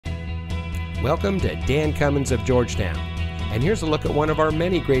Welcome to Dan Cummins of Georgetown, and here's a look at one of our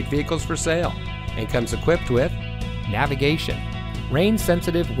many great vehicles for sale, and comes equipped with navigation,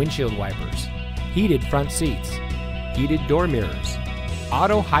 rain-sensitive windshield wipers, heated front seats, heated door mirrors,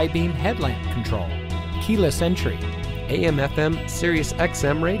 auto high-beam headlamp control, keyless entry, AM/FM Sirius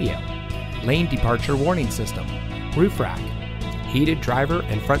XM radio, lane departure warning system, roof rack, heated driver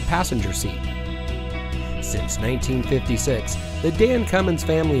and front passenger seat. Since 1956, the Dan Cummins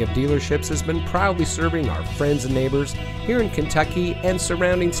family of dealerships has been proudly serving our friends and neighbors here in Kentucky and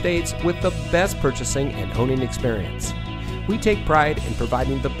surrounding states with the best purchasing and owning experience. We take pride in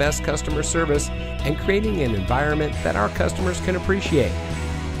providing the best customer service and creating an environment that our customers can appreciate.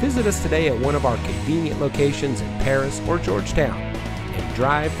 Visit us today at one of our convenient locations in Paris or Georgetown and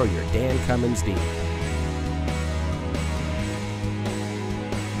drive for your Dan Cummins dealer.